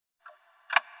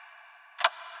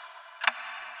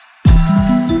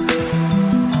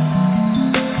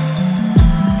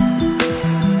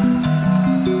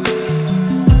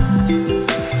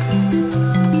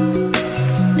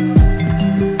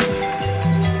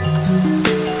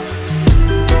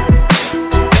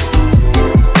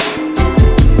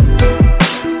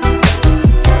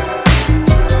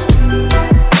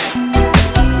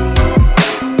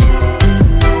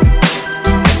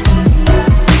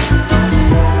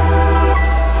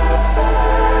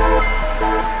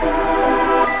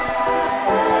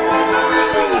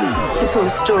It's all a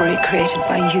story created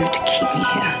by you to keep me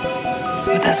here.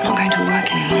 But that's not going to work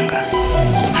any longer.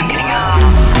 I'm getting out.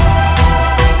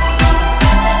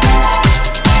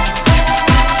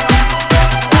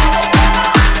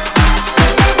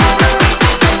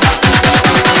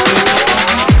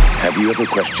 Have you ever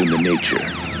questioned the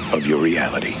nature of your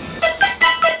reality?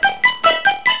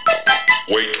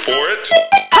 Wait for it.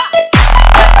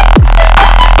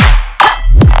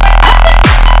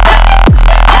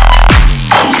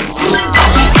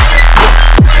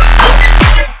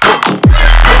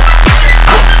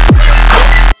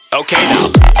 Okay now.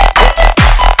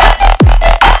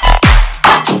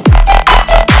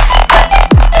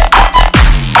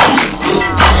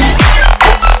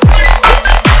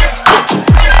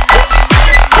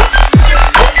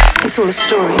 It's all a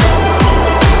story.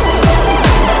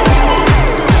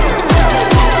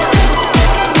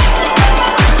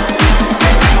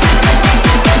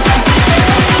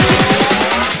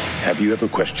 Have you ever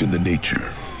questioned the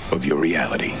nature of your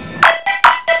reality?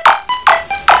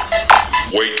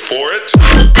 Wait for it.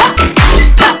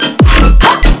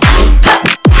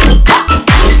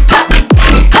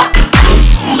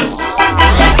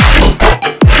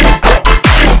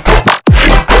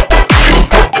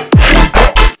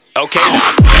 Okay.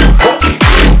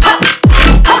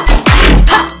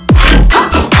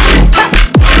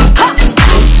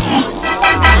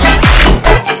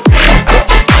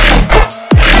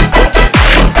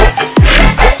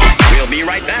 We'll be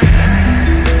right back.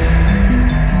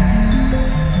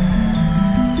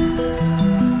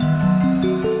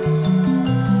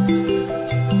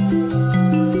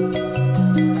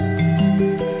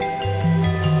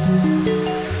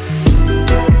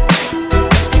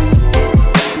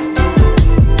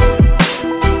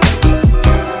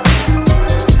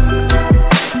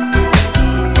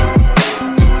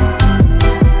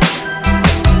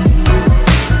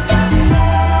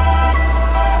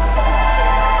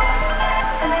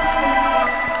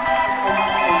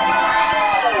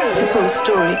 It's all a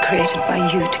story created by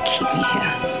you to keep me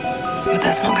here. But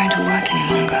that's not going to work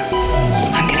any longer.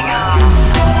 I'm getting out.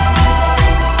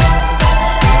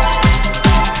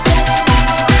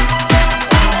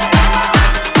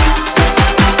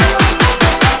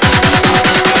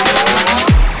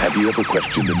 Have you ever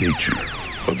questioned the nature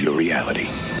of your reality?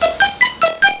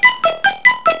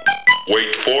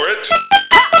 Wait for it.